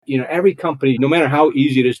every company, no matter how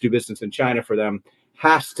easy it is to do business in China for them,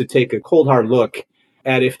 has to take a cold, hard look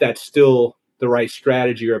at if that's still the right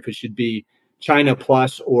strategy or if it should be China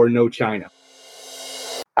plus or no China.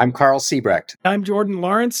 I'm Carl Siebrecht. I'm Jordan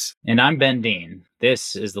Lawrence. And I'm Ben Dean.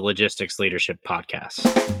 This is the Logistics Leadership Podcast.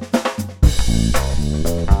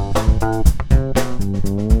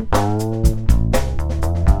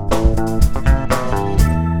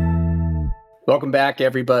 Welcome back,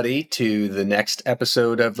 everybody, to the next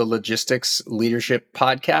episode of the Logistics Leadership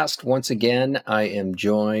Podcast. Once again, I am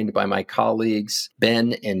joined by my colleagues,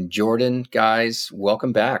 Ben and Jordan. Guys,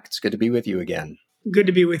 welcome back. It's good to be with you again. Good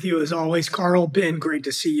to be with you as always, Carl. Ben, great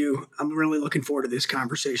to see you. I'm really looking forward to this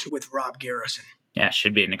conversation with Rob Garrison. Yeah,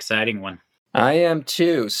 should be an exciting one. I am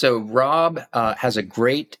too. So Rob has a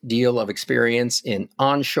great deal of experience in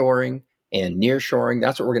onshoring and nearshoring.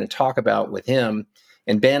 That's what we're going to talk about with him.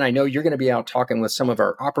 And Ben, I know you're going to be out talking with some of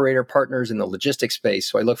our operator partners in the logistics space.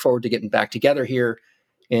 So I look forward to getting back together here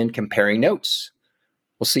and comparing notes.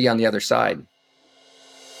 We'll see you on the other side.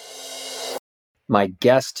 My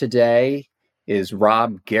guest today is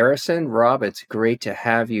Rob Garrison. Rob, it's great to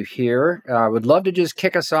have you here. I would love to just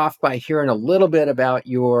kick us off by hearing a little bit about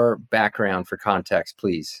your background for context,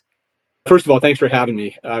 please. First of all, thanks for having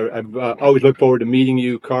me. I've always looked forward to meeting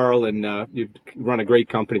you, Carl, and you run a great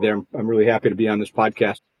company there. I'm really happy to be on this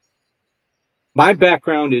podcast. My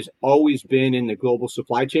background has always been in the global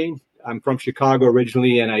supply chain. I'm from Chicago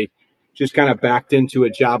originally, and I just kind of backed into a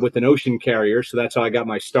job with an ocean carrier. So that's how I got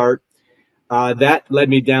my start. That led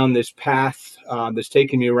me down this path that's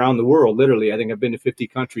taken me around the world, literally. I think I've been to 50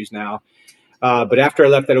 countries now. But after I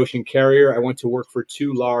left that ocean carrier, I went to work for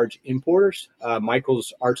two large importers,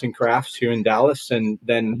 Michael's Arts and Crafts here in Dallas, and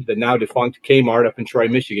then the now defunct Kmart up in Troy,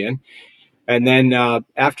 Michigan. And then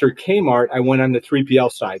after Kmart, I went on the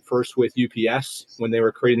 3PL side, first with UPS when they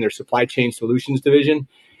were creating their supply chain solutions division.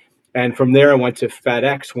 And from there, I went to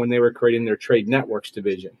FedEx when they were creating their trade networks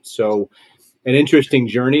division. So an interesting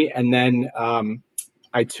journey. And then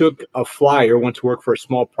I took a flyer, went to work for a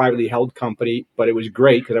small privately held company, but it was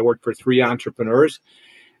great because I worked for three entrepreneurs.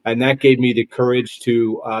 And that gave me the courage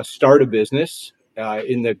to start a business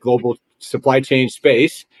in the global supply chain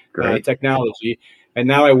space, technology. And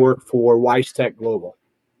now I work for WiseTech Global.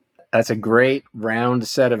 That's a great round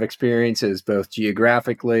set of experiences, both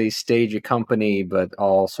geographically, stage a company, but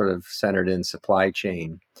all sort of centered in supply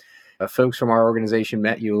chain. Folks from our organization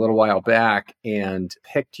met you a little while back and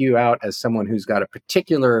picked you out as someone who's got a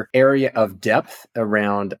particular area of depth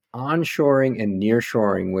around onshoring and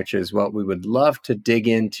nearshoring, which is what we would love to dig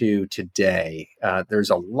into today. There's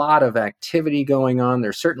a lot of activity going on.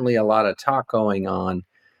 There's certainly a lot of talk going on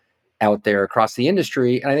out there across the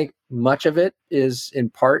industry. And I think much of it is in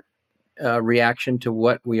part reaction to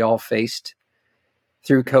what we all faced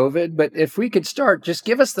through COVID. But if we could start, just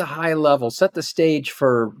give us the high level, set the stage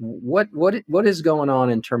for what is going on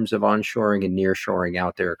in terms of onshoring and nearshoring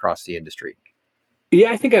out there across the industry.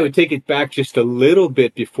 Yeah, I think I would take it back just a little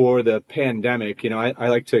bit before the pandemic. I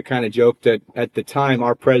like to kind of joke that at the time,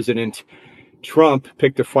 our president, Trump,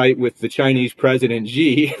 picked a fight with the Chinese president,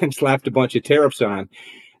 Xi, and slapped a bunch of tariffs on.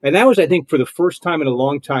 And that was, I think, for the first time in a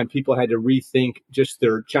long time, people had to rethink just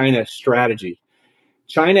their China strategy.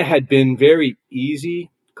 China had been very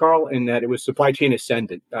easy, Carl, in that it was supply chain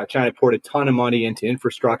ascendant. China poured a ton of money into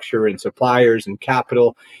infrastructure and suppliers and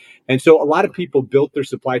capital. And so a lot of people built their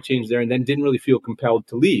supply chains there and then didn't really feel compelled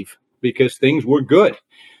to leave because things were good.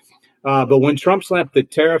 But when Trump slapped the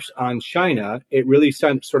tariffs on China, it really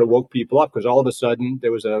sort of woke people up because all of a sudden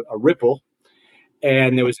there was a ripple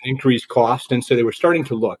and there was an increased cost. And so they were starting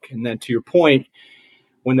to look. And then to your point,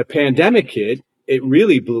 when the pandemic hit, it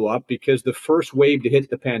really blew up because the first wave to hit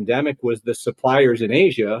the pandemic was the suppliers in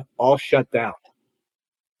Asia all shut down.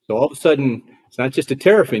 So all of a sudden, it's not just a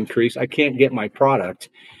tariff increase. I can't get my product.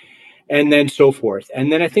 And then so forth.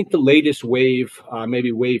 And then I think the latest wave,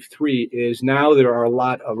 maybe wave 3, is now there are a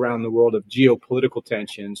lot around the world of geopolitical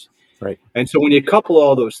tensions. Right. And so when you couple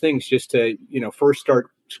all those things, just to, first start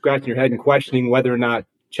scratching your head and questioning whether or not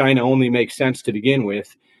China only makes sense to begin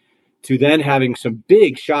with, to then having some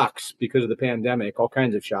big shocks because of the pandemic, all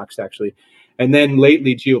kinds of shocks, actually. And then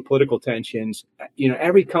lately, geopolitical tensions.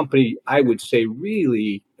 Every company, I would say,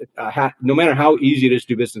 really, no matter how easy it is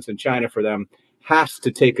to do business in China for them, has to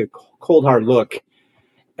take a cold, hard look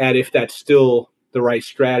at if that's still the right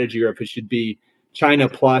strategy or if it should be China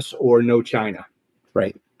plus or no China.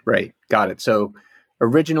 Right. Got it. So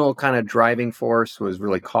original kind of driving force was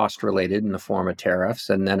really cost related in the form of tariffs.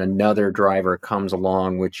 And then another driver comes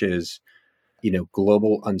along, which is,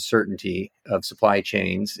 global uncertainty of supply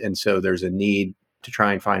chains. And so there's a need to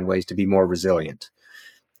try and find ways to be more resilient.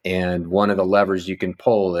 And one of the levers you can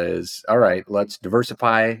pull is, all right, let's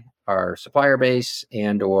diversify our supplier base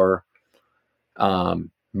and or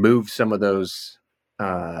move some of those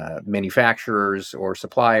manufacturers or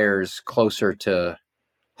suppliers closer to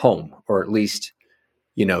home, or at least,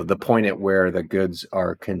 the point at where the goods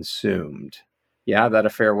are consumed. Yeah, is that a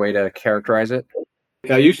fair way to characterize it?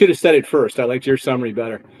 You should have said it first. I liked your summary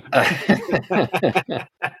better.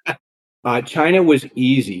 China was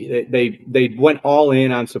easy. They went all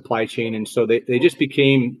in on supply chain, and so they just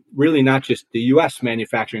became really not just the U.S.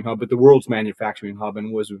 manufacturing hub, but the world's manufacturing hub,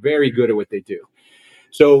 and was very good at what they do.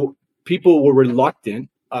 So people were reluctant.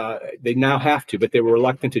 They now have to, but they were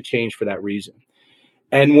reluctant to change for that reason.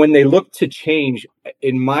 And when they looked to change,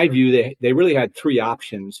 in my view, they really had three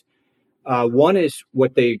options. One is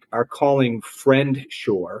what they are calling friend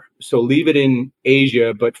shore. So leave it in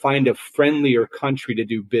Asia, but find a friendlier country to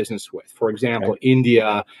do business with. For example,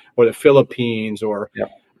 India or the Philippines or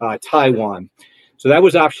Taiwan. So that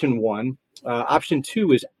was option one. Option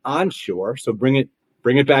two is onshore. So bring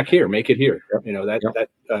it back here, make it here.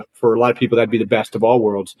 That for a lot of people, that'd be the best of all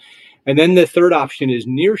worlds. And then the third option is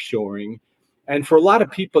nearshoring. And for a lot of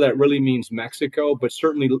people, that really means Mexico, but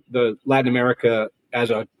certainly the Latin America as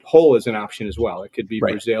a whole is an option as well. It could be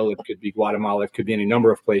Brazil, it could be Guatemala, it could be any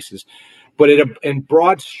number of places. But in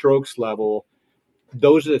broad strokes level,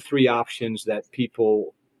 those are the three options that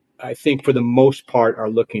people, I think, for the most part, are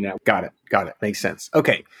looking at. Got it. Makes sense.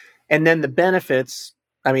 Okay. And then the benefits,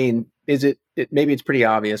 I mean, maybe it's pretty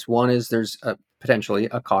obvious. One is there's potentially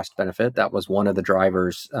a cost benefit. That was one of the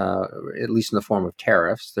drivers, at least in the form of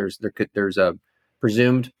tariffs. There's a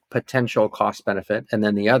presumed potential cost benefit. And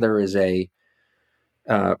then the other is a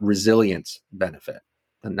resilience benefit,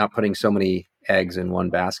 and not putting so many eggs in one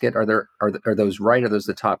basket. Are those right? Are those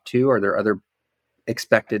the top two? Are there other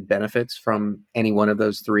expected benefits from any one of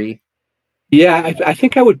those three? Yeah, I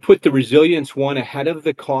think I would put the resilience one ahead of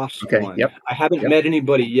the cost one. Yep. I haven't met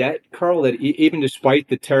anybody yet, Carl, that even despite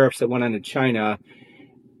the tariffs that went on to China,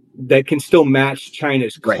 that can still match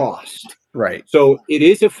China's cost. Right. So it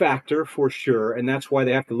is a factor for sure. And that's why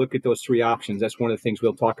they have to look at those three options. That's one of the things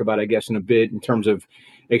we'll talk about, I guess, in a bit in terms of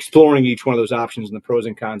exploring each one of those options and the pros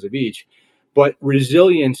and cons of each. But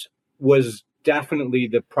resilience was definitely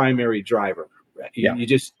the primary driver.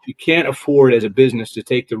 You can't afford as a business to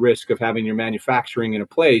take the risk of having your manufacturing in a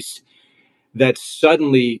place that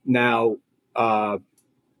suddenly now, at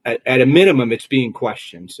a minimum, it's being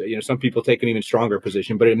questioned. So, some people take an even stronger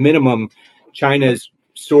position, but at a minimum, China's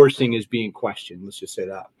sourcing is being questioned. Let's just say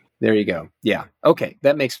that. There you go. Yeah. Okay.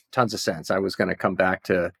 That makes tons of sense. I was going to come back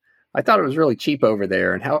to, I thought it was really cheap over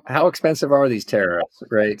there, and how expensive are these tariffs,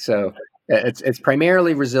 right? So it's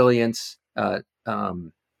primarily resilience,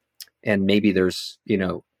 and maybe there's,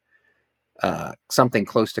 something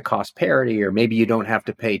close to cost parity, or maybe you don't have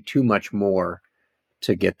to pay too much more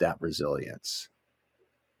to get that resilience.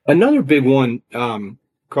 Another big one,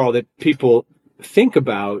 Carl, that people think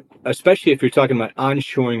about, especially if you're talking about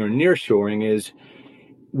onshoring or nearshoring, is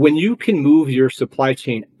when you can move your supply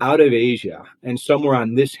chain out of Asia and somewhere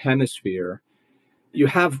on this hemisphere, you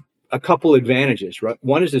have a couple advantages, right?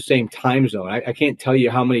 One is the same time zone. I can't tell you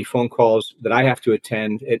how many phone calls that I have to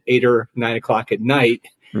attend at 8 or 9 o'clock at night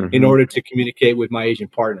in order to communicate with my Asian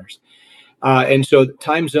partners. And so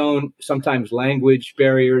time zone, sometimes language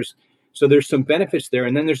barriers. So there's some benefits there.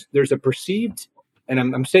 And then there's a perceived, and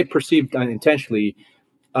I'm saying perceived unintentionally,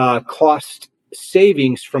 cost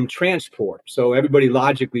savings from transport. So everybody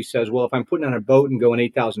logically says, well, if I'm putting on a boat and going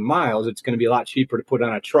 8,000 miles, it's going to be a lot cheaper to put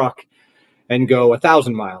on a truck and go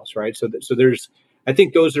 1,000 miles, right? So there's, I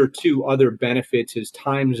think those are two other benefits: is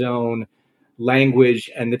time zone,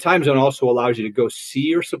 language, and the time zone also allows you to go see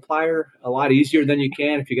your supplier a lot easier than you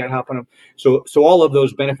can if you got to hop on them. So all of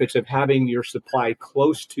those benefits of having your supply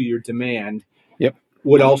close to your demand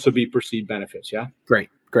would also be perceived benefits. Yeah. Great.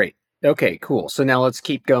 Okay, cool. So now let's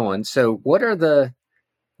keep going. So what are the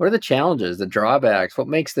challenges, the drawbacks? What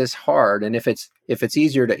makes this hard? And if it's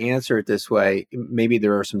easier to answer it this way, maybe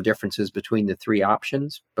there are some differences between the three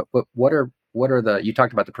options. But what are the, you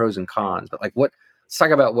talked about the pros and cons, but let's talk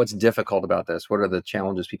about what's difficult about this. What are the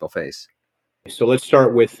challenges people face? So let's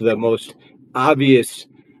start with the most obvious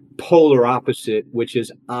polar opposite, which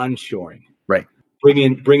is onshoring. Right.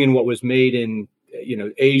 Bringing what was made in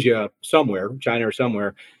Asia somewhere, China or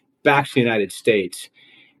somewhere, back to the United States.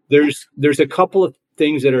 There's a couple of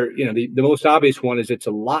things that are, the most obvious one is it's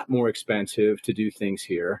a lot more expensive to do things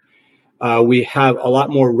here. We have a lot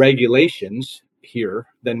more regulations here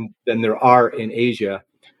than there are in Asia,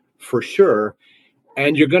 for sure.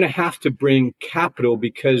 And you're going to have to bring capital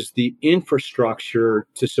because the infrastructure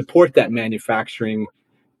to support that manufacturing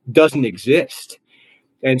doesn't exist.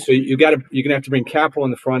 And so you're going to have to bring capital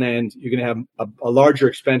on the front end. You're going to have a larger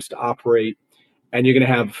expense to operate, and you're going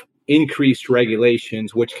to have increased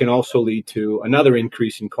regulations, which can also lead to another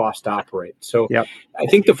increase in cost to operate. So Yep. I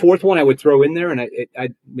think the fourth one I would throw in there, and I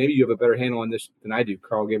maybe you have a better handle on this than I do,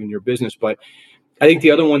 Carl, given your business, but I think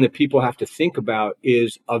the other one that people have to think about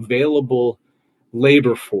is available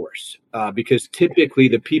labor force, because typically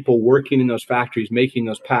the people working in those factories making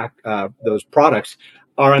those products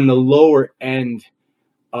are on the lower end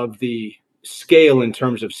of the scale in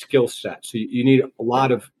terms of skill set. So you need a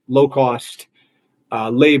lot of low cost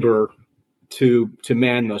labor to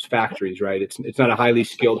man those factories, right? It's not a highly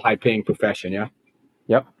skilled, high paying profession. Yeah.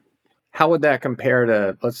 Yep. How would that compare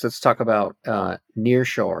to, let's talk about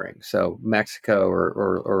nearshoring, so Mexico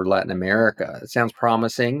or Latin America? It sounds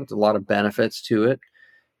promising. There's a lot of benefits to it.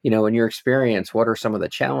 In your experience, what are some of the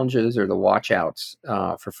challenges or the watch outs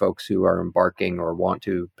for folks who are embarking or want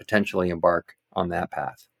to potentially embark on that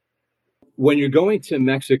path? When you're going to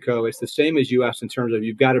Mexico, it's the same as US in terms of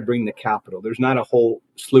you've got to bring the capital. There's not a whole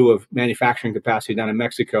slew of manufacturing capacity down in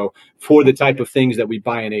Mexico for the type of things that we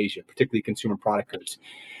buy in Asia, particularly consumer product goods.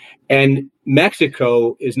 And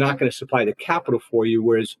Mexico is not going to supply the capital for you,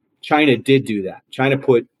 whereas China did do that. China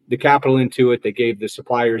put the capital into it. They gave the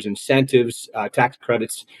suppliers incentives, tax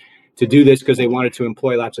credits to do this because they wanted to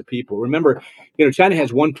employ lots of people. Remember, China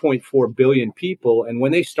has 1.4 billion people. And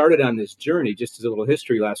when they started on this journey, just as a little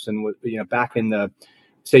history lesson, back in the,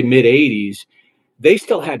 say, mid 80s, they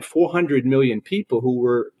still had 400 million people who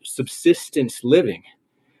were subsistence living.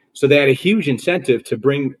 So they had a huge incentive to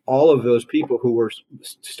bring all of those people who were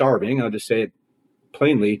starving, I'll just say it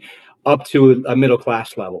plainly, up to a middle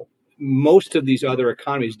class level. Most of these other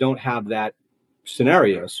economies don't have that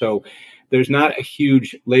scenario. So there's not a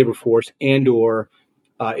huge labor force and or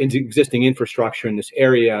existing infrastructure in this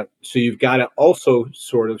area. So you've got to also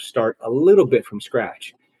sort of start a little bit from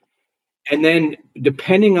scratch. And then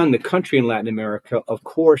depending on the country in Latin America, of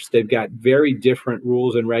course, they've got very different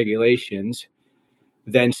rules and regulations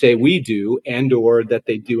than say we do and or that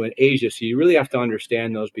they do in Asia. So you really have to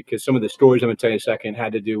understand those, because some of the stories I'm going to tell you in a second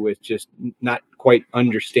had to do with just not quite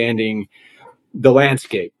understanding the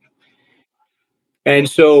landscape. And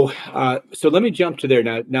so let me jump to there.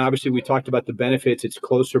 Now, obviously, we talked about the benefits. It's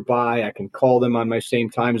closer by. I can call them on my same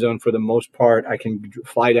time zone for the most part. I can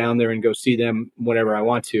fly down there and go see them whenever I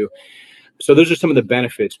want to. So those are some of the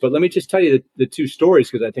benefits. But let me just tell you the two stories,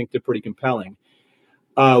 because I think they're pretty compelling.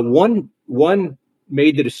 One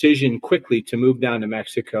made the decision quickly to move down to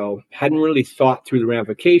Mexico, hadn't really thought through the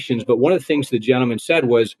ramifications. But one of the things the gentleman said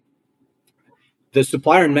was the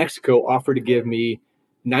supplier in Mexico offered to give me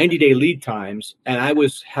 90-day lead times, and I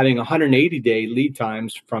was having 180-day lead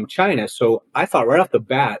times from China. So I thought right off the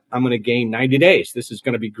bat, I'm going to gain 90 days. This is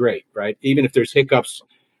going to be great, right? Even if there's hiccups,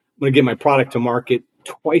 I'm going to get my product to market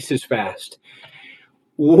twice as fast.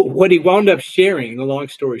 What he wound up sharing, the long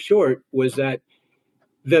story short, was that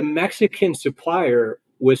the Mexican supplier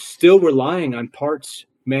was still relying on parts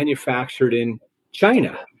manufactured in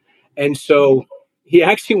China. And so he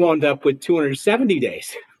actually wound up with 270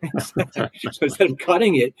 days. So instead of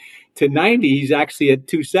cutting it to 90, he's actually at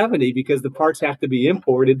 270 because the parts have to be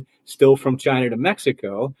imported still from China to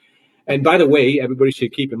Mexico. And by the way, everybody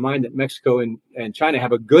should keep in mind that Mexico and China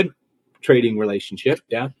have a good trading relationship.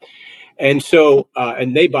 Yeah. And so,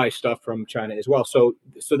 and they buy stuff from China as well. So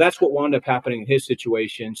that's what wound up happening in his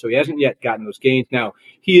situation. So he hasn't yet gotten those gains. Now,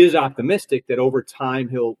 he is optimistic that over time,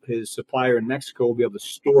 his supplier in Mexico will be able to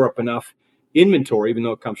store up enough inventory, even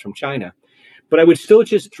though it comes from China. But I would still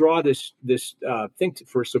just draw this thing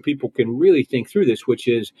so people can really think through this, which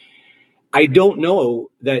is, I don't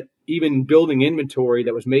know that even building inventory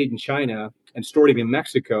that was made in China and stored in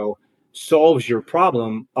Mexico solves your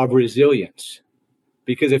problem of resilience.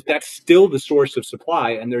 Because if that's still the source of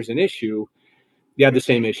supply and there's an issue, you have the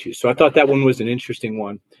same issue. So I thought that one was an interesting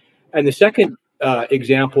one. And the second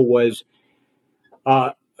example was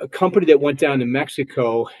a company that went down to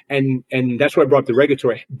Mexico, and that's why I brought up the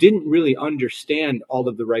regulatory, didn't really understand all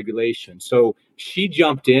of the regulations. So she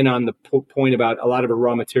jumped in on the point about a lot of her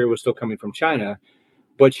raw material was still coming from China.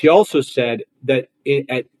 But she also said that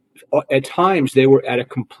at times they were at a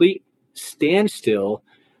complete standstill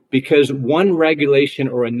because one regulation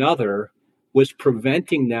or another was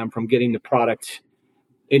preventing them from getting the product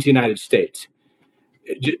into the United States,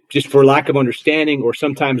 just for lack of understanding, or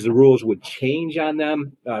sometimes the rules would change on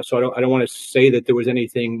them. So I don't want to say that there was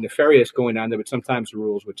anything nefarious going on there, but sometimes the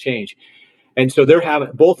rules would change. And so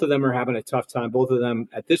both of them are having a tough time. Both of them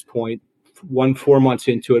at this point, one 4 months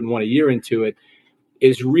into it and one a year into it,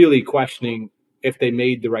 is really questioning if they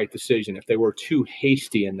made the right decision, if they were too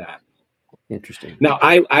hasty in that. Interesting. Now,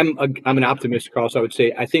 I'm an optimist, Carl. So I would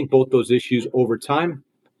say I think both those issues over time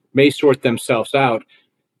may sort themselves out.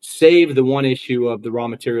 Save the one issue of the raw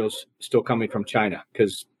materials still coming from China,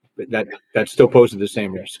 because that still poses the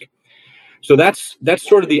same risk. So that's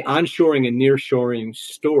sort of the onshoring and nearshoring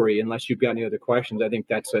story. Unless you've got any other questions, I think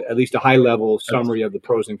that's at least a high level summary of the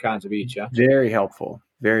pros and cons of each. Yeah. Very helpful.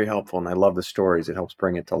 Very helpful. And I love the stories. It helps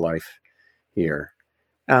bring it to life here.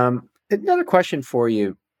 Another question for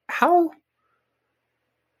you. How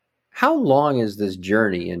long is this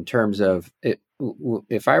journey in terms of it,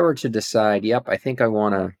 if I were to decide, yep, I think I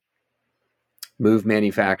want to move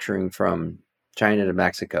manufacturing from China to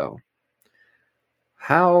Mexico,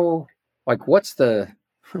 what's the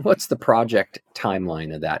project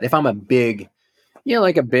timeline of that? If I'm a big,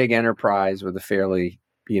 like a big enterprise with a fairly,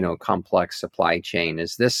 complex supply chain,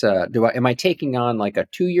 is this, am I taking on like a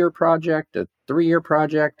 2-year project, a 3-year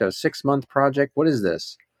project, a 6-month project? What is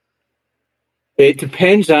this? It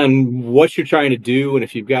depends on what you're trying to do, and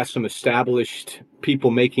if you've got some established people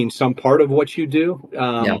making some part of what you do,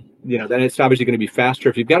 then it's obviously going to be faster.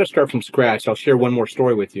 If you've got to start from scratch, I'll share one more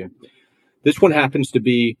story with you. This one happens to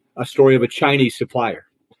be a story of a Chinese supplier.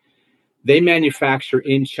 They manufacture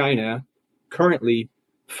in China currently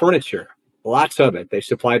furniture, lots of it. They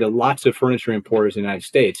supply to lots of furniture importers in the United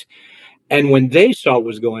States. And when they saw what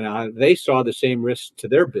was going on, they saw the same risk to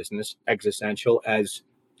their business, existential, as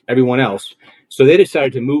everyone else. So they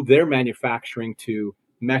decided to move their manufacturing to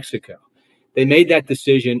Mexico. They made that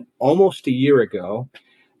decision almost a year ago.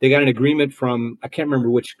 They got an agreement from, I can't remember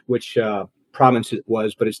which province it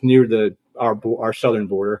was, but it's near our southern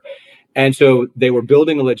border. And so they were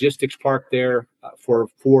building a logistics park there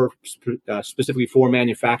specifically for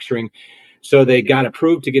manufacturing. So they got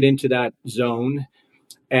approved to get into that zone,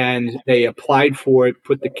 and they applied for it,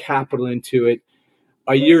 put the capital into it.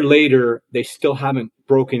 A year later, they still haven't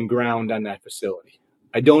broken ground on that facility.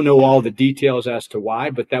 I don't know all the details as to why,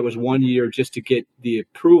 but that was 1 year just to get the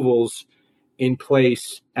approvals in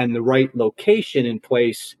place and the right location in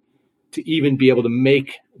place to even be able to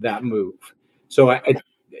make that move. So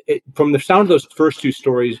from the sound of those first two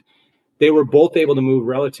stories, they were both able to move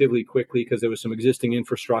relatively quickly because there was some existing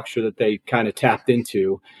infrastructure that they kind of tapped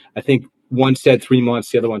into. I think one said 3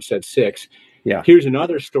 months, the other one said 6. Yeah. Here's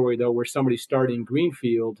another story, though, where somebody's starting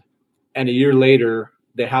greenfield, and a year later,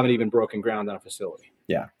 they haven't even broken ground on a facility.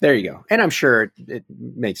 Yeah, there you go. And I'm sure it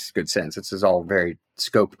makes good sense. This is all very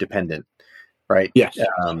scope dependent, right? Yes.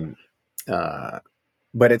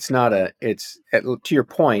 But it's not to your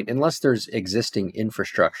point, unless there's existing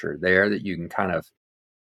infrastructure there that you can kind of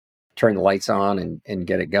turn the lights on and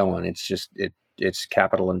get it going. It's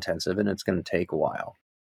capital intensive, and it's going to take a while.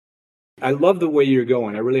 I love the way you're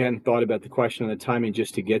going. I really hadn't thought about the question and the timing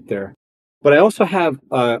just to get there. But I also have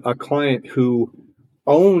a client who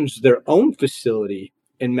owns their own facility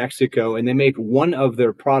in Mexico, and they make one of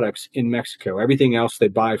their products in Mexico. Everything else they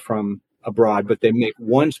buy from abroad, but they make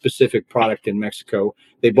one specific product in Mexico.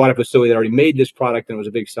 They bought a facility that already made this product, and it was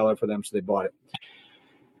a big seller for them, so they bought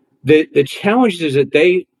it. The challenges that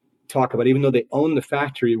they talk about, even though they own the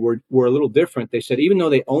factory, were a little different. They said even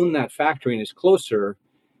though they own that factory and is closer,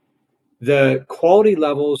 the quality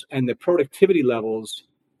levels and the productivity levels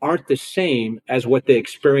aren't the same as what they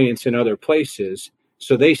experience in other places.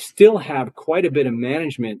 So they still have quite a bit of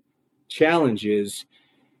management challenges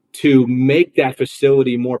to make that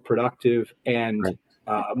facility more productive and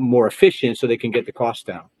more efficient so they can get the cost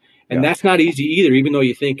down. And that's not easy either, even though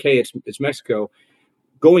you think, hey, it's Mexico.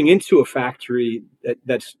 Going into a factory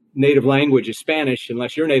that's native language is Spanish,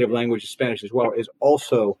 unless your native language is Spanish as well, is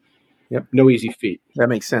also no easy feat. That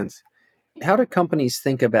makes sense. How do companies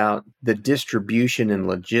think about the distribution and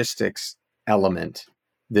logistics element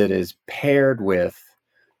that is paired with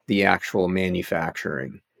the actual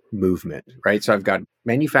manufacturing movement, right? So I've got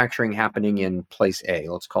manufacturing happening in place A,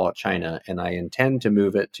 let's call it China, and I intend to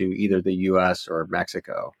move it to either the US or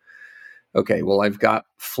Mexico. Okay, well, I've got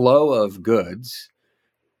flow of goods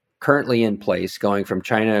currently in place going from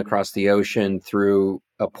China across the ocean through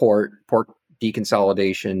a port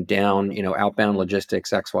deconsolidation down, outbound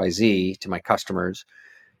logistics XYZ to my customers.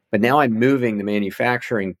 But now I'm moving the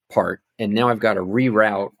manufacturing part, and now I've got to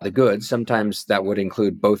reroute the goods. Sometimes that would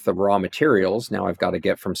include both the raw materials. Now I've got to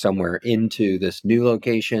get from somewhere into this new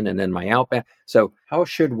location and then my outbound. So how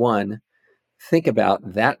should one think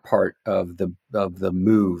about that part of the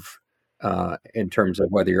move in terms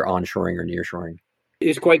of whether you're onshoring or nearshoring?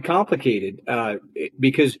 It's quite complicated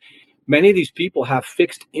because many of these people have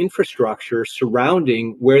fixed infrastructure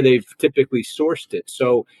surrounding where they've typically sourced it.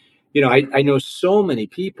 So, I know so many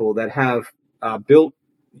people that have built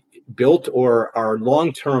or are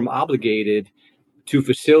long-term obligated to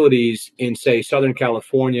facilities in, say, Southern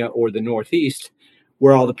California or the Northeast,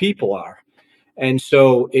 where all the people are. And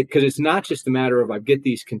so because it's not just a matter of I get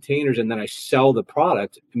these containers and then I sell the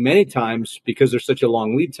product. Many times, because there's such a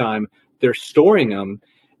long lead time, they're storing them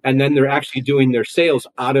and then they're actually doing their sales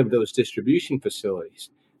out of those distribution facilities.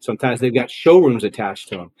 Sometimes they've got showrooms attached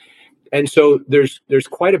to them. And so there's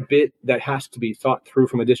quite a bit that has to be thought through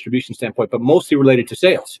from a distribution standpoint, but mostly related to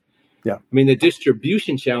sales. Yeah. I mean, the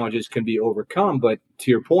distribution challenges can be overcome, but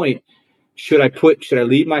to your point, should I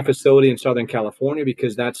leave my facility in Southern California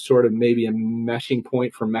because that's sort of maybe a meshing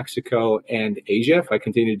point for Mexico and Asia if I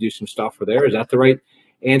continue to do some stuff for there? Is that the right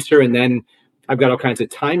answer? And then I've got all kinds of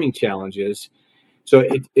timing challenges. So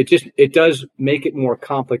it does make it more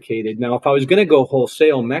complicated. Now, if I was going to go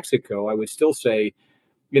wholesale Mexico, I would still say,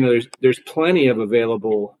 there's plenty of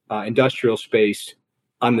available industrial space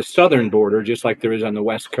on the southern border, just like there is on the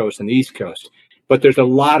West Coast and the East Coast. But there's a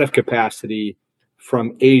lot of capacity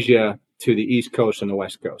from Asia to the East Coast and the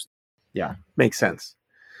West Coast. Yeah, makes sense.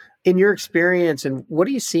 In your experience, and what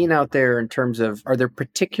are you seeing out there in terms of, are there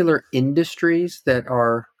particular industries that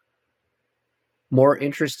are more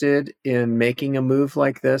interested in making a move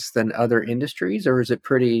like this than other industries, or is it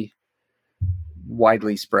pretty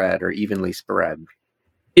widely spread or evenly spread?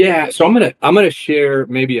 Yeah, so I'm gonna share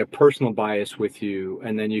maybe a personal bias with you,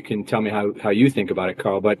 and then you can tell me how you think about it,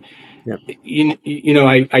 Carl. But Yep.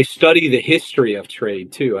 I study the history of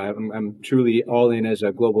trade too. I'm truly all in as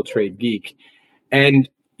a global trade geek, and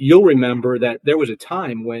you'll remember that there was a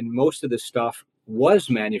time when most of this stuff was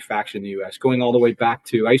manufactured in the U.S., going all the way back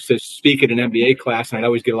to, I used to speak at an MBA class, and I'd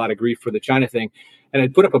always get a lot of grief for the China thing, and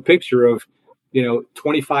I'd put up a picture of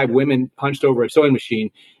 25 women hunched over a sewing machine,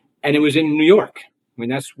 and it was in New York. I mean,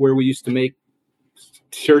 that's where we used to make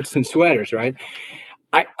shirts and sweaters, right?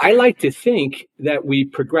 I like to think that we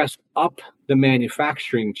progressed up the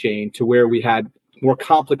manufacturing chain to where we had more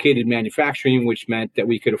complicated manufacturing, which meant that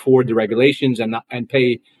we could afford the regulations and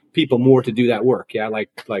pay people more to do that work. Yeah, like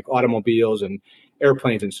automobiles and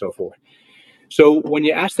airplanes and so forth. So when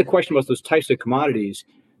you ask the question about those types of commodities,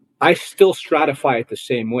 I still stratify it the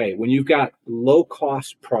same way. When you've got low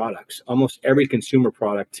cost products, almost every consumer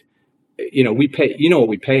product, we pay, what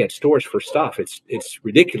we pay at stores for stuff. It's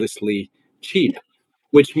ridiculously cheap,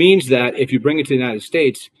 which means that if you bring it to the United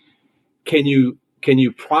States, can you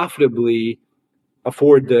profitably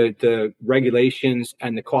afford the regulations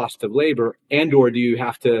and the cost of labor, and or do you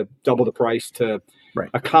have to double the price to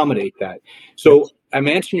accommodate that? So I'm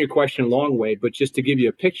answering your question a long way, but just to give you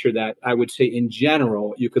a picture, that I would say in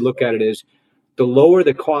general, you could look at it as the lower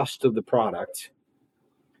the cost of the product,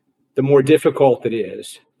 the more difficult it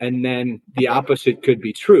is. And then the opposite could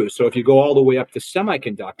be true. So if you go all the way up to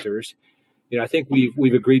semiconductors, I think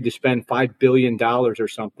we've agreed to spend $5 billion or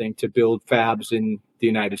something to build fabs in the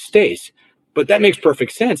United States. But that makes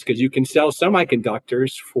perfect sense because you can sell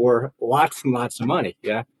semiconductors for lots and lots of money.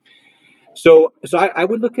 Yeah. So I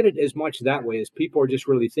would look at it as much that way, as people are just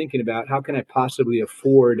really thinking about how can I possibly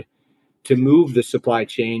afford to move the supply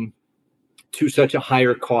chain to such a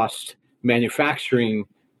higher cost manufacturing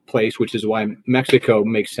place, which is why Mexico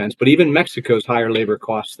makes sense. But even Mexico's higher labor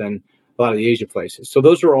costs than a lot of the Asia places. So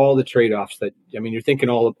those are all the trade-offs that, you're thinking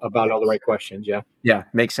all about all the right questions. Yeah. Yeah,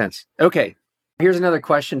 makes sense. Okay. Here's another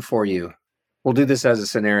question for you. We'll do this as a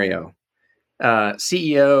scenario.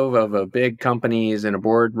 CEO of a big company is in a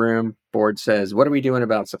boardroom. Board says, what are we doing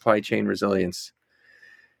about supply chain resilience?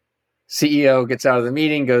 CEO gets out of the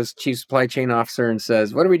meeting, goes chief supply chain officer and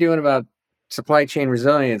says, what are we doing about supply chain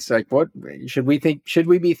resilience? Like, what should we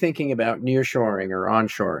be thinking about nearshoring or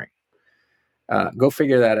onshoring? Go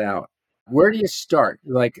figure that out. Where do you start?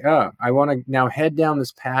 Like, I want to now head down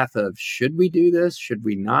this path of, should we do this? Should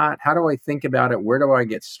we not? How do I think about it? Where do I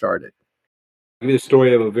get started? I'll give you the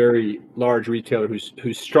story of a very large retailer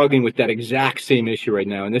who's struggling with that exact same issue right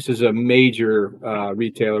now. And this is a major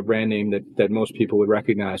retailer brand name that most people would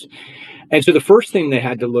recognize. And so the first thing they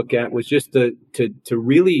had to look at was just to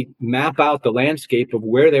really map out the landscape of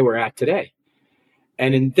where they were at today.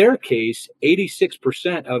 And in their case,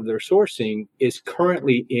 86% of their sourcing is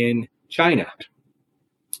currently in China.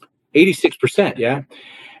 86%, yeah.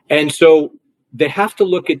 And so they have to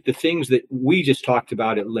look at the things that we just talked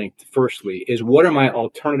about at length. Firstly, is what are my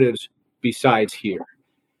alternatives besides here?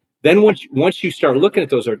 Then once you start looking at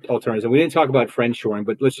those alternatives, and we didn't talk about friendshoring,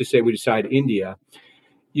 but let's just say we decide India,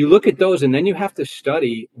 you look at those and then you have to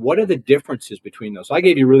study what are the differences between those. So I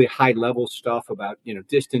gave you really high level stuff about,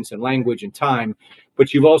 distance and language and time,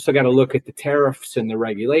 but you've also got to look at the tariffs and the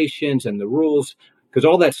regulations and the rules, because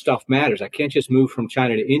all that stuff matters. I can't just move from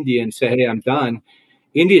China to India and say, hey, I'm done.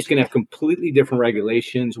 India is going to have completely different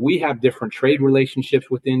regulations. We have different trade relationships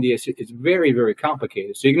with India. It's very, very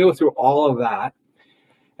complicated. So you're going to go through all of that.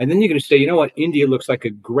 And then you're going to say, you know what, India looks like a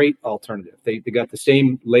great alternative. They got the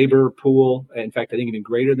same labor pool. In fact, I think even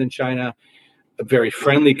greater than China. A very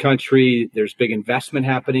friendly country. There's big investment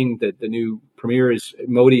happening. The new premier is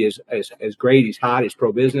Modi is great. He's hot. He's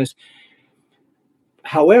pro-business.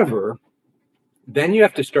 However, then you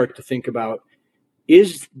have to start to think about,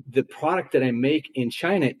 is the product that I make in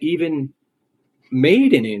China even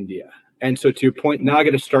made in India? And so to your point, now I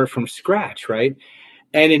got to start from scratch, right?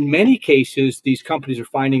 And in many cases, these companies are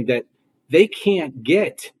finding that they can't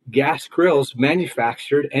get gas grills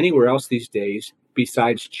manufactured anywhere else these days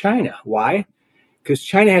besides China. Why? Because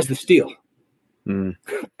China has the steel. And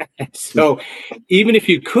so even if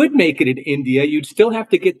you could make it in India, you'd still have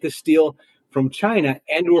to get the steel from China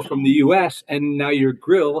and or from the US. And now your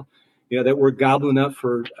grill, that we're gobbling up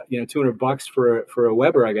for, $200 for a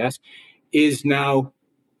Weber, I guess, is now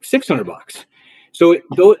 $600. So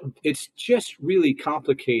it's just really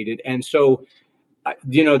complicated. And so,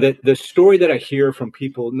 the story that I hear from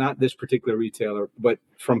people, not this particular retailer, but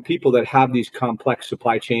from people that have these complex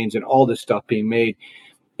supply chains and all this stuff being made,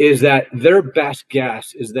 is that their best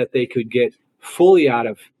guess is that they could get fully out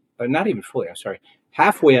of, not even fully, I'm sorry,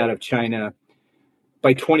 halfway out of China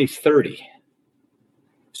by 2030.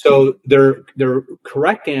 So their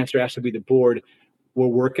correct answer has to be the board. We're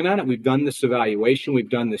working on it. We've done this evaluation. We've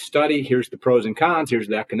done this study. Here's the pros and cons. Here's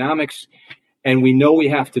the economics. And we know we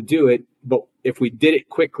have to do it. But if we did it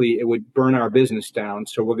quickly, it would burn our business down.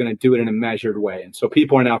 So we're going to do it in a measured way. And so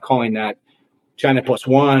people are now calling that China plus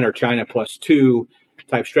one or China plus two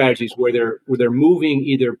type strategies, where they're moving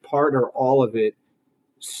either part or all of it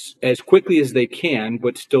as quickly as they can,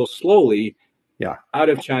 but still slowly out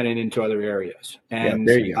of China and into other areas. And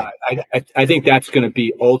there you go. I think that's going to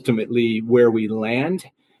be ultimately where we land,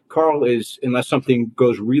 Carl, is unless something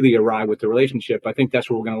goes really awry with the relationship. I think that's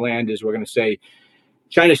where we're going to land, is we're going to say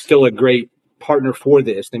China's still a great partner for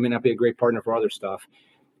this. They may not be a great partner for other stuff.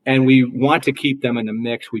 And we want to keep them in the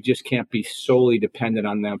mix. We just can't be solely dependent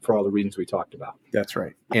on them for all the reasons we talked about. That's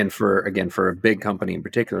right. And for a big company in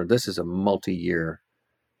particular, this is a multi-year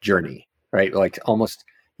journey, right? Like almost,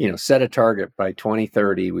 set a target by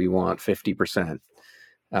 2030. We want 50%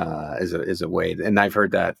 is a way. And I've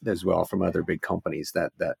heard that as well from other big companies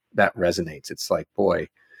that resonates. It's like, boy,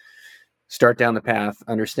 start down the path,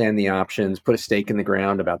 understand the options, put a stake in the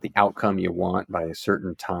ground about the outcome you want by a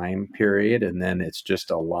certain time period. And then it's just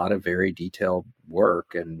a lot of very detailed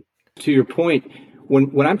work. And to your point,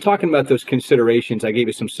 when I'm talking about those considerations, I gave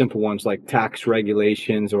you some simple ones like tax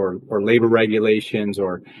regulations or labor regulations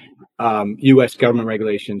or U.S. government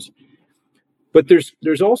regulations. But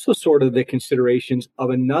there's also sort of the considerations of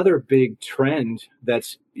another big trend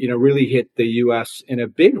that's really hit the U.S. in a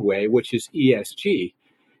big way, which is ESG.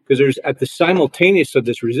 Because there's, at the simultaneous of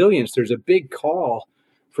this resilience, there's a big call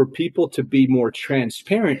for people to be more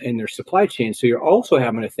transparent in their supply chain. So you're also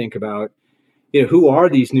having to think about, who are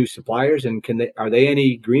these new suppliers, and are they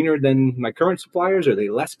any greener than my current suppliers? Are they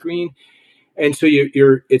less green? And so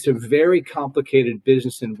it's a very complicated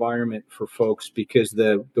business environment for folks because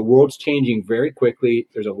the world's changing very quickly.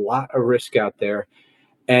 There's a lot of risk out there.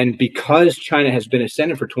 And because China has been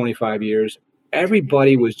ascendant for 25 years,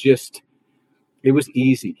 everybody it was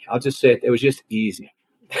easy. I'll just say it was just easy.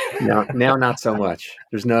 Now not so much.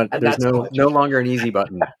 There's no longer an easy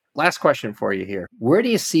button. Last question for you here. Where do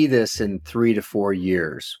you see this in 3 to 4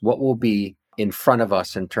 years? What will be in front of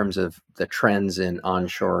us in terms of the trends in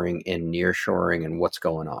onshoring and nearshoring and what's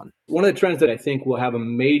going on? One of the trends that I think will have a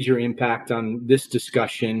major impact on this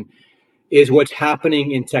discussion is what's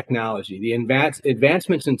happening in technology. The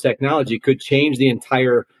advancements in technology could change the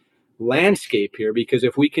entire landscape here, because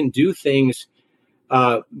if we can do things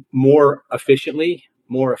more efficiently,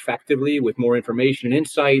 more effectively, with more information and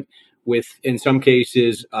insight, with, in some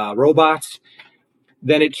cases, robots,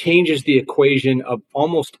 then it changes the equation of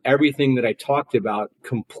almost everything that I talked about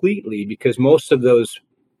completely, because most of those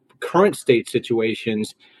current state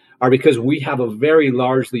situations are because we have a very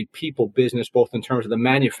largely people business, both in terms of the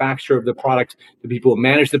manufacture of the product, the people who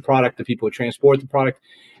manage the product, the people who transport the product.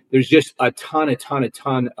 There's just a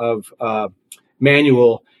ton of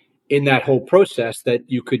manual in that whole process that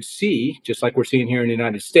you could see, just like we're seeing here in the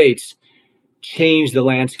United States, change the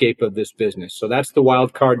landscape of this business. So that's the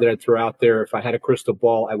wild card that I'd throw out there. If I had a crystal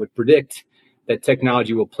ball, I would predict that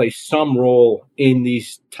technology will play some role in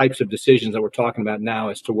these types of decisions that we're talking about now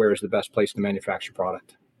as to where is the best place to manufacture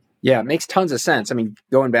product. Yeah, it makes tons of sense. I mean,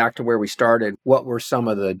 going back to where we started, what were some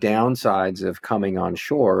of the downsides of coming on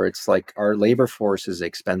shore? It's like our labor force is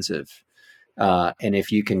expensive. And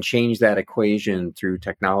if you can change that equation through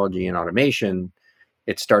technology and automation,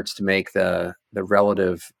 it starts to make the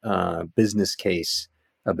relative business case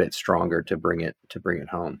a bit stronger to bring it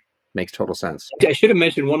home. Makes total sense. I should have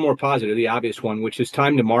mentioned one more positive, the obvious one, which is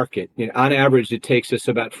time to market. On average, it takes us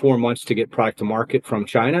about 4 months to get product to market from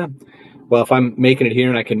China. Well, if I'm making it here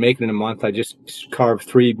and I can make it in a month, I just carve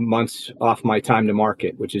 3 months off my time to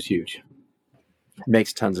market, which is huge.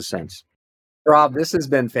 Makes tons of sense. Rob, this has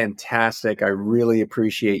been fantastic. I really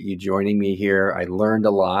appreciate you joining me here. I learned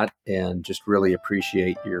a lot and just really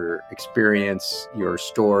appreciate your experience, your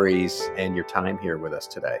stories, and your time here with us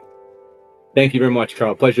today. Thank you very much,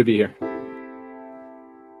 Carl. Pleasure to be here.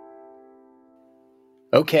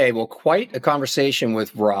 Okay, well, quite a conversation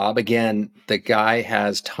with Rob. Again, the guy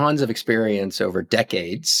has tons of experience over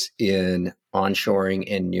decades in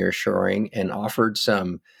onshoring and nearshoring, and offered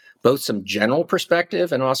both some general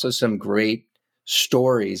perspective and also some great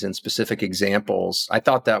stories and specific examples. I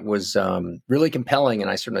thought that was really compelling,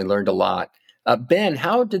 and I certainly learned a lot. Ben,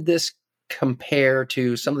 how did this compare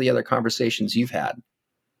to some of the other conversations you've had?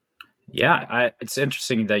 Yeah, it's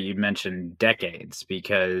interesting that you mentioned decades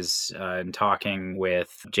because in talking with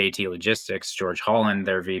JT Logistics, George Holland,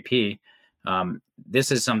 their VP,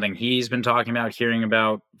 this is something he's been talking about, hearing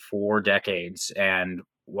about for decades. And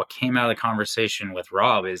what came out of the conversation with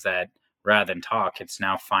Rob is that rather than talk, it's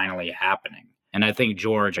now finally happening. And I think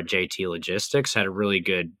George at JT Logistics had a really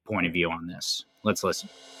good point of view on this. Let's listen.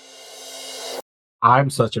 I'm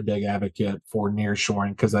such a big advocate for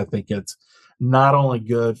nearshoring because I think it's not only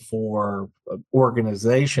good for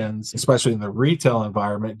organizations, especially in the retail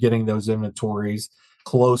environment, getting those inventories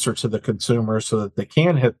closer to the consumer so that they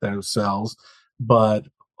can hit those sales, but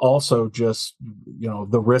also just,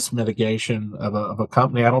 the risk mitigation of a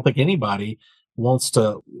company. I don't think anybody wants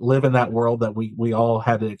to live in that world that we all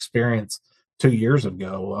had to experience 2 years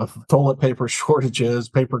ago of toilet paper shortages,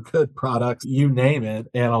 paper good products, you name it.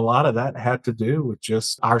 And a lot of that had to do with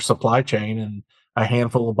just our supply chain and a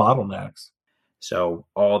handful of bottlenecks. So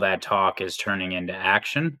all that talk is turning into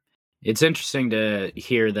action. It's interesting to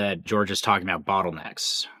hear that George is talking about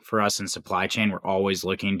bottlenecks. For us in supply chain, we're always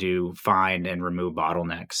looking to find and remove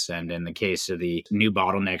bottlenecks. And in the case of the new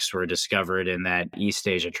bottlenecks were discovered in that East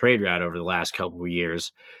Asia trade route over the last couple of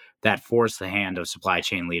years, that forced the hand of supply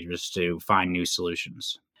chain leaders to find new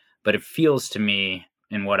solutions. But it feels to me,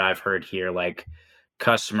 in what I've heard here, like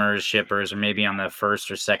customers, shippers are maybe on the first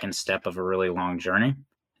or second step of a really long journey.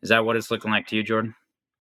 Is that what it's looking like to you, Jordan?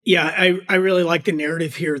 Yeah, I really like the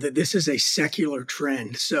narrative here that this is a secular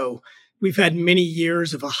trend. So we've had many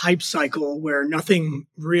years of a hype cycle where nothing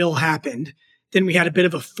real happened. Then we had a bit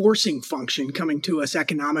of a forcing function coming to us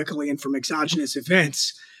economically and from exogenous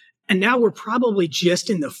events. And now we're probably just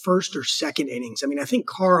in the first or second innings. I mean, I think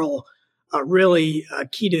Carl really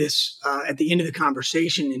keyed us at the end of the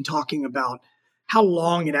conversation in talking about how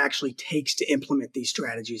long it actually takes to implement these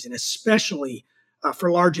strategies, and especially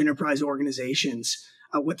for large enterprise organizations,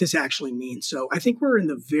 what this actually means. So I think we're in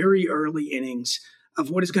the very early innings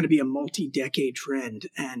of what is going to be a multi-decade trend.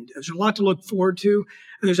 And there's a lot to look forward to.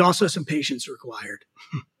 And there's also some patience required.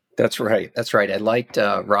 That's right. I liked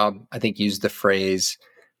Rob, I think, used the phrase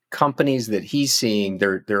companies that he's seeing,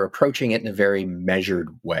 they're approaching it in a very measured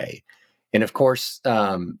way. And of course,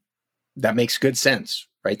 that makes good sense,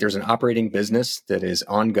 right? There's an operating business that is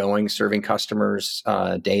ongoing, serving customers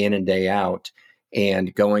day in and day out,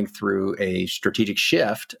 and going through a strategic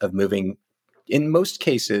shift of moving, in most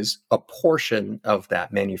cases, a portion of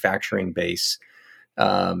that manufacturing base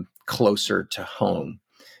closer to home.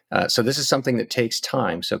 So this is something that takes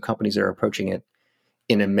time. So companies are approaching it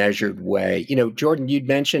in a measured way. Jordan, you'd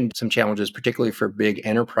mentioned some challenges, particularly for big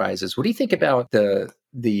enterprises. What do you think about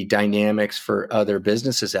the dynamics for other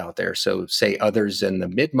businesses out there? So say others in the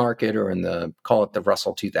mid-market or call it the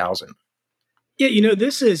Russell 2000. Yeah,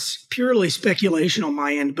 this is purely speculation on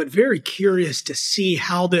my end, but very curious to see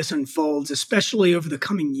how this unfolds, especially over the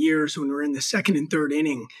coming years when we're in the second and third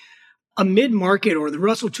inning. A mid-market or the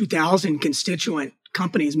Russell 2000 constituent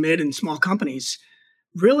companies, mid and small companies,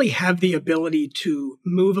 really have the ability to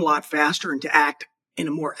move a lot faster and to act in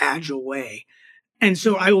a more agile way. And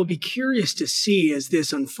so I will be curious to see as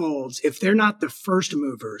this unfolds, if they're not the first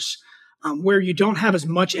movers, where you don't have as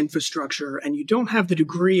much infrastructure and you don't have the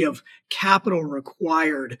degree of capital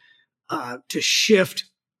required to shift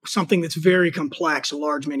something that's very complex, a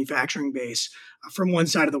large manufacturing base, from one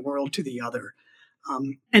side of the world to the other.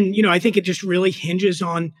 And I think it just really hinges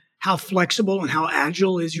on how flexible and how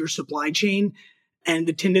agile is your supply chain. And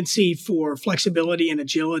the tendency for flexibility and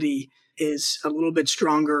agility is a little bit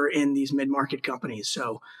stronger in these mid-market companies.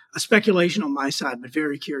 So a speculation on my side, but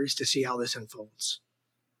very curious to see how this unfolds.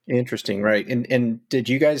 Interesting, right? And did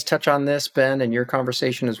you guys touch on this, Ben, in your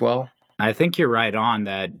conversation as well? I think you're right on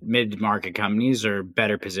that mid-market companies are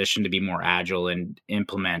better positioned to be more agile and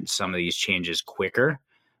implement some of these changes quicker.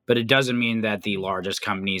 But it doesn't mean that the largest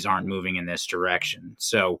companies aren't moving in this direction.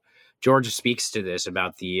 So George speaks to this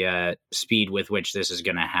about the speed with which this is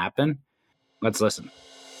going to happen. Let's listen.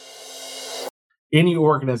 Any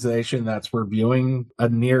organization that's reviewing a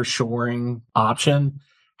nearshoring option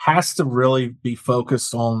has to really be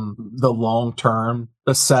focused on the long term,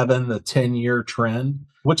 the 10-year trend,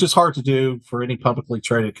 which is hard to do for any publicly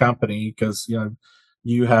traded company because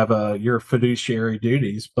you have your fiduciary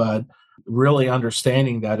duties, but really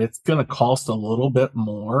understanding that it's going to cost a little bit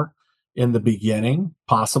more in the beginning,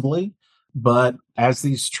 possibly. But as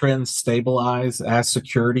these trends stabilize, as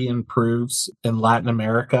security improves in Latin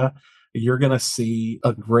America, you're going to see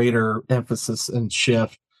a greater emphasis and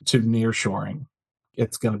shift to nearshoring.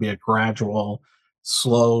 It's going to be a gradual,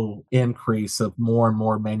 slow increase of more and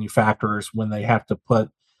more manufacturers when they have to put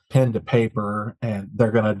pen to paper and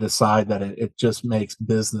they're going to decide that it just makes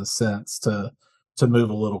business sense to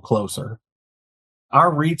move a little closer.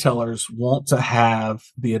 Our retailers want to have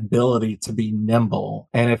the ability to be nimble.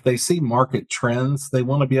 And if they see market trends, they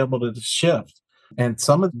want to be able to shift. And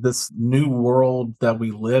some of this new world that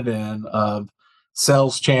we live in of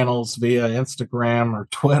sales channels via Instagram or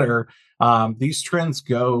Twitter, these trends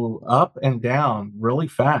go up and down really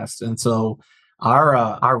fast. And so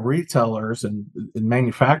our retailers and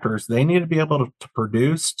manufacturers, they need to be able to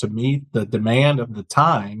produce to meet the demand of the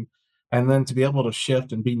time and then to be able to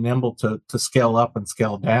shift and be nimble to scale up and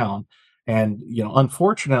scale down. And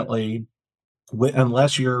unfortunately,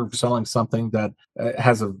 unless you're selling something that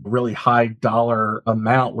has a really high dollar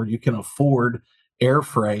amount where you can afford air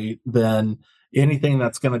freight, then anything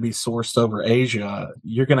that's going to be sourced over Asia,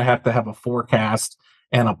 you're going to have a forecast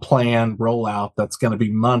and a plan rollout that's going to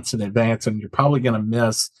be months in advance, and you're probably going to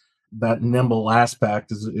miss that nimble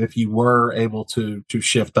aspect as if you were able to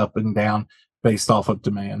shift up and down based off of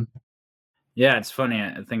demand. Yeah, it's funny.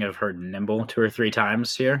 I think I've heard nimble 2 or 3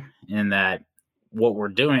 times here, in that what we're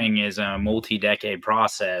doing is a multi-decade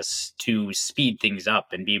process to speed things up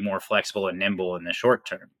and be more flexible and nimble in the short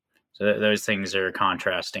term. So those things are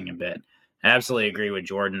contrasting a bit. I absolutely agree with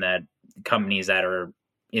Jordan that companies that are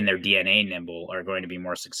in their DNA nimble are going to be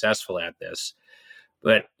more successful at this.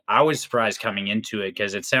 But I was surprised coming into it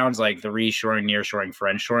because it sounds like the reshoring, nearshoring,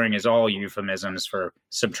 friendshoring is all euphemisms for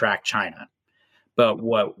subtract China. But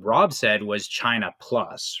what Rob said was China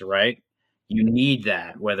plus, right? You need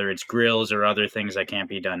that, whether it's grills or other things that can't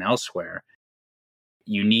be done elsewhere.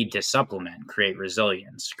 You need to supplement, create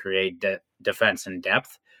resilience, create defense and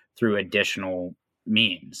depth through additional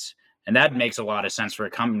means. And that makes a lot of sense for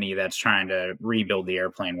a company that's trying to rebuild the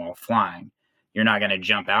airplane while flying. You're not going to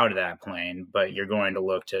jump out of that plane, but you're going to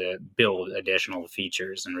look to build additional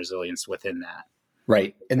features and resilience within that.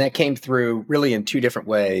 Right. And that came through really in 2 different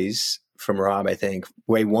ways from Rob, I think.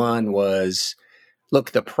 Way one was,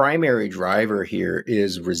 look, the primary driver here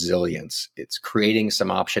is resilience. It's creating some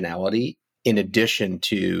optionality in addition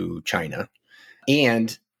to China.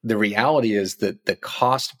 And the reality is that the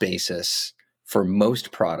cost basis for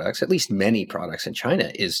most products, at least many products in China,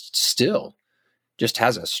 is still just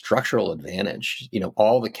has a structural advantage.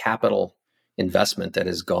 All the capital investment that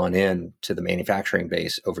has gone in to the manufacturing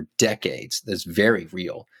base over decades is very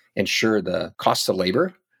real. And sure, the costs of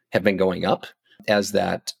labor have been going up as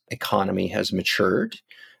that economy has matured,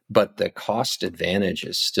 but the cost advantage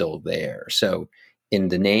is still there. So in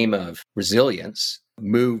the name of resilience,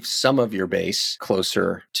 move some of your base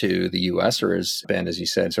closer to the US, or as Ben, as you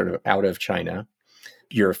said, sort of out of China.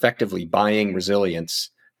 You're effectively buying resilience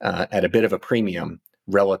at a bit of a premium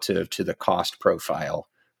relative to the cost profile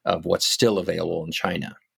of what's still available in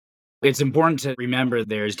China. It's important to remember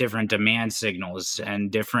there's different demand signals and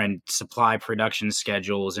different supply production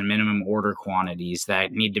schedules and minimum order quantities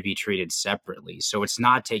that need to be treated separately. So it's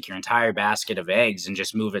not take your entire basket of eggs and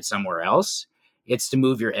just move it somewhere else. It's to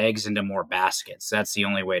move your eggs into more baskets. That's the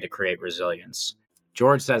only way to create resilience.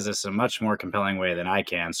 George says this in a much more compelling way than I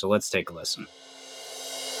can, so let's take a listen.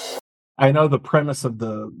 I know the premise of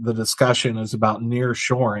the discussion is about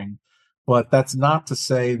nearshoring, but that's not to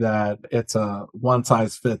say that it's a one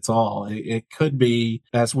size fits all. It could be,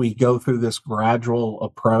 as we go through this gradual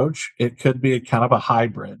approach, it could be a kind of a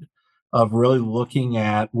hybrid of really looking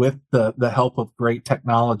at, with the help of great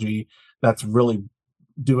technology that's really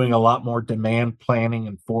doing a lot more demand planning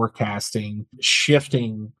and forecasting,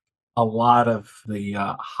 shifting a lot of the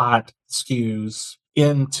hot SKUs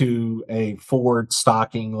into a forward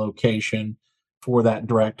stocking location for that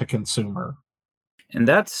direct to consumer. And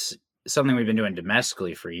that's something we've been doing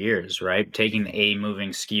domestically for years, right? Taking the A-moving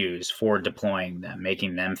SKUs, forward deploying them,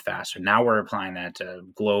 making them faster. Now we're applying that to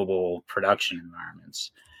global production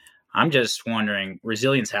environments. I'm just wondering,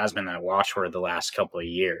 resilience has been that watchword the last couple of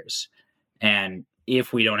years. And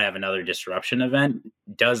if we don't have another disruption event,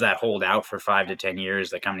 does that hold out for 5 to 10 years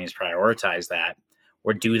that companies prioritize that?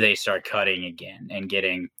 Or do they start cutting again and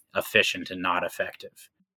getting efficient and not effective?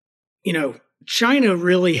 China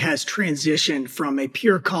really has transitioned from a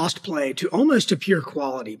pure cost play to almost a pure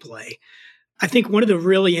quality play. I think one of the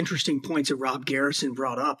really interesting points that Rob Garrison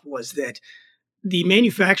brought up was that the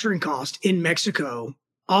manufacturing cost in Mexico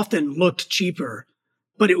often looked cheaper,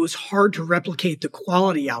 but it was hard to replicate the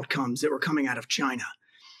quality outcomes that were coming out of China.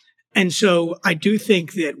 And so I do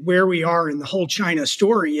think that where we are in the whole China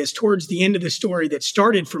story is towards the end of the story that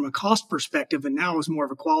started from a cost perspective and now is more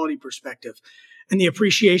of a quality perspective. And the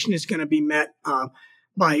appreciation is going to be met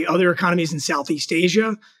by other economies in Southeast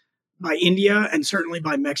Asia, by India, and certainly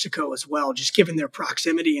by Mexico as well, just given their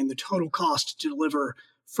proximity and the total cost to deliver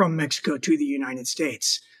from Mexico to the United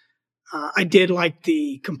States. I did like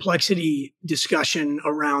the complexity discussion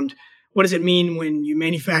around what does it mean when you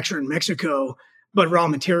manufacture in Mexico, but raw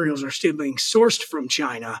materials are still being sourced from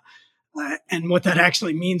China. And what that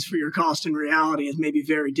actually means for your cost in reality is maybe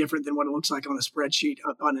very different than what it looks like on a spreadsheet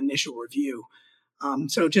upon initial review.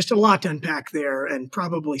 So just a lot to unpack there, and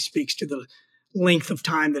probably speaks to the length of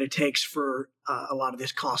time that it takes for a lot of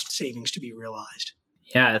this cost savings to be realized.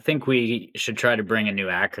 Yeah, I think we should try to bring a new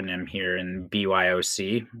acronym here in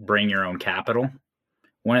BYOC, bring your own capital.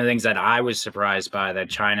 One of the things that I was surprised by, that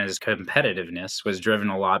China's competitiveness was driven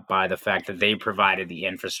a lot by the fact that they provided the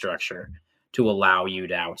infrastructure to allow you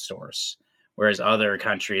to outsource. Whereas other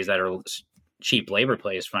countries that are cheap labor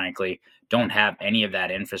plays, frankly, don't have any of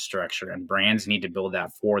that infrastructure, and brands need to build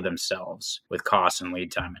that for themselves with cost and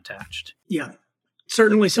lead time attached. Yeah,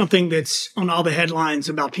 certainly something that's on all the headlines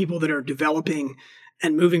about people that are developing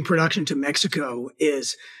and moving production to Mexico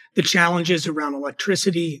is the challenges around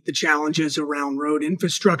electricity, the challenges around road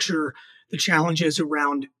infrastructure, the challenges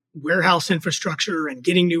around warehouse infrastructure and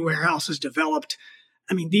getting new warehouses developed.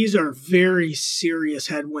 I mean, these are very serious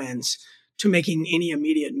headwinds to making any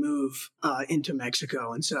immediate move into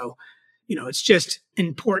Mexico. And so, it's just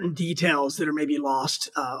important details that are maybe lost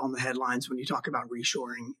on the headlines when you talk about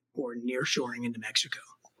reshoring or nearshoring into Mexico.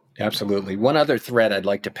 Absolutely. One other thread I'd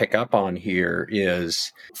like to pick up on here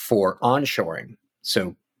is for onshoring.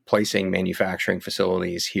 So placing manufacturing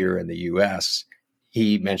facilities here in the U.S.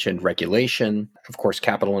 He mentioned regulation, of course,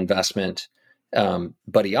 capital investment,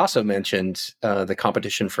 but he also mentioned the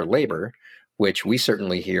competition for labor, which we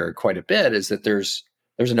certainly hear quite a bit, is that there's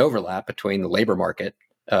an overlap between the labor market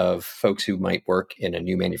of folks who might work in a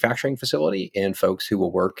new manufacturing facility and folks who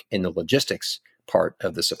will work in the logistics part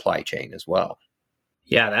of the supply chain as well.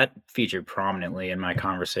 Yeah, that featured prominently in my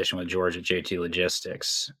conversation with George at JT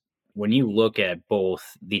Logistics. When you look at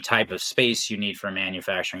both the type of space you need for a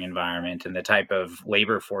manufacturing environment and the type of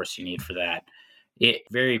labor force you need for that, it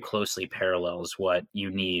very closely parallels what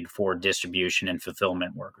you need for distribution and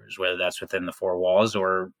fulfillment workers, whether that's within the four walls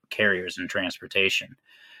or carriers and transportation.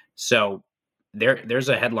 So there's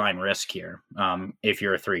a headline risk here. If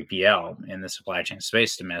you're a 3PL in the supply chain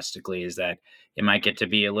space domestically, is that it might get to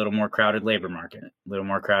be a little more crowded labor market, a little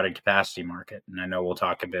more crowded capacity market. And I know we'll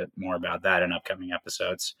talk a bit more about that in upcoming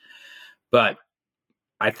episodes. But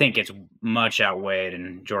I think it's much outweighed,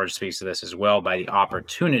 and George speaks to this as well, by the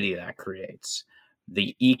opportunity that creates.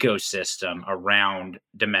 The ecosystem around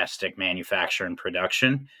domestic manufacture and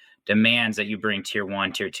production demands that you bring tier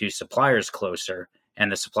 1, tier 2 suppliers closer, and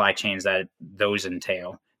the supply chains that those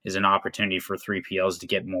entail is an opportunity for 3PLs to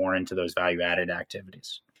get more into those value-added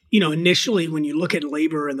activities. Initially, when you look at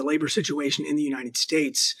labor and the labor situation in the United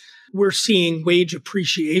States, we're seeing wage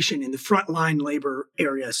appreciation in the frontline labor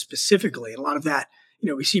area specifically. And a lot of that,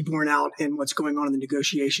 we see borne out in what's going on in the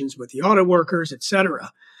negotiations with the auto workers, et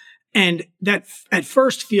cetera. And that at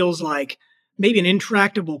first feels like maybe an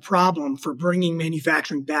intractable problem for bringing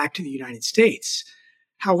manufacturing back to the United States.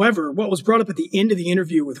 However, what was brought up at the end of the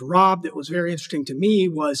interview with Rob that was very interesting to me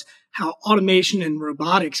was how automation and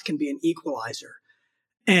robotics can be an equalizer.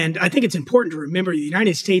 And I think it's important to remember the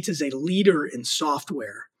United States is a leader in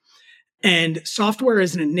software. And software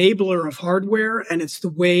is an enabler of hardware, and it's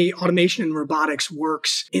the way automation and robotics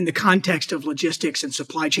works in the context of logistics and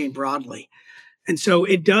supply chain broadly. And so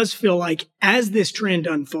it does feel like as this trend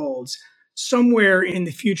unfolds, somewhere in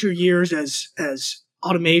the future years, as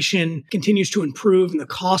automation continues to improve and the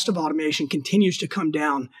cost of automation continues to come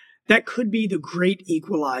down, that could be the great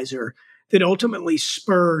equalizer that ultimately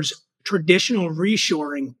spurs traditional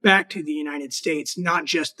reshoring back to the United States, not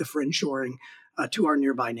just the friendshoring to our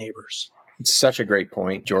nearby neighbors. It's such a great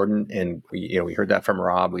point, Jordan. And we heard that from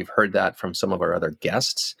Rob. We've heard that from some of our other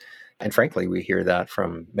guests. And frankly, we hear that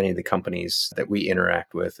from many of the companies that we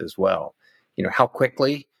interact with as well. How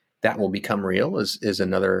quickly that will become real is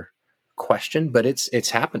another question, but it's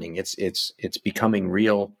happening. It's becoming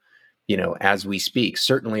real, as we speak,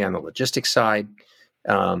 certainly on the logistics side,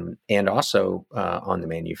 and also on the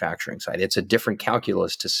manufacturing side. It's a different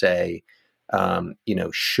calculus to say,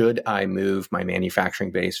 should I move my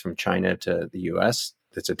manufacturing base from China to the US?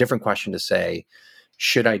 It's a different question to say,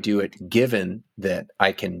 should I do it given that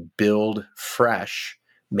I can build fresh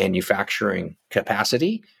manufacturing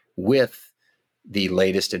capacity with the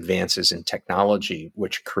latest advances in technology,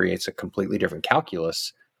 which creates a completely different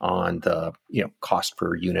calculus on the cost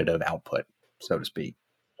per unit of output, so to speak.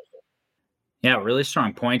 Yeah, really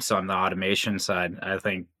strong points on the automation side. I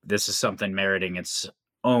think this is something meriting its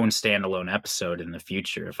own standalone episode in the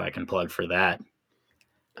future, if I can plug for that.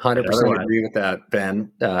 100% agree with that, Ben.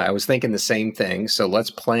 I was thinking the same thing. So let's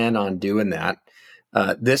plan on doing that.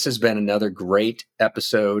 This has been another great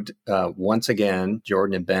episode. Once again,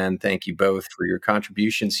 Jordan and Ben, thank you both for your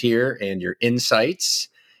contributions here and your insights.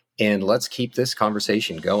 And let's keep this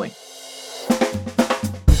conversation going.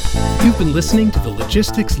 You've been listening to the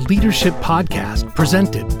Logistics Leadership Podcast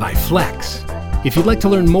presented by Flex. If you'd like to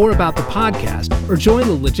learn more about the podcast or join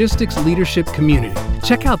the logistics leadership community,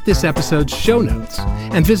 check out this episode's show notes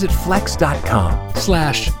and visit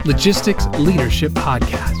flex.com/logistics leadership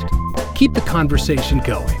podcast. Keep the conversation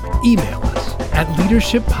going. Email us at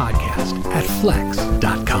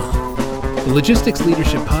leadershippodcast@flex.com. The Logistics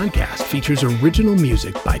Leadership Podcast features original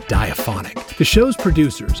music by Diaphonic. The show's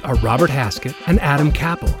producers are Robert Haskett and Adam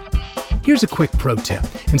Kappel. Here's a quick pro tip.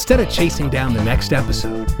 Instead of chasing down the next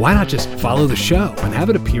episode, why not just follow the show and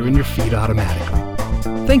have it appear in your feed automatically?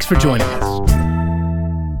 Thanks for joining us.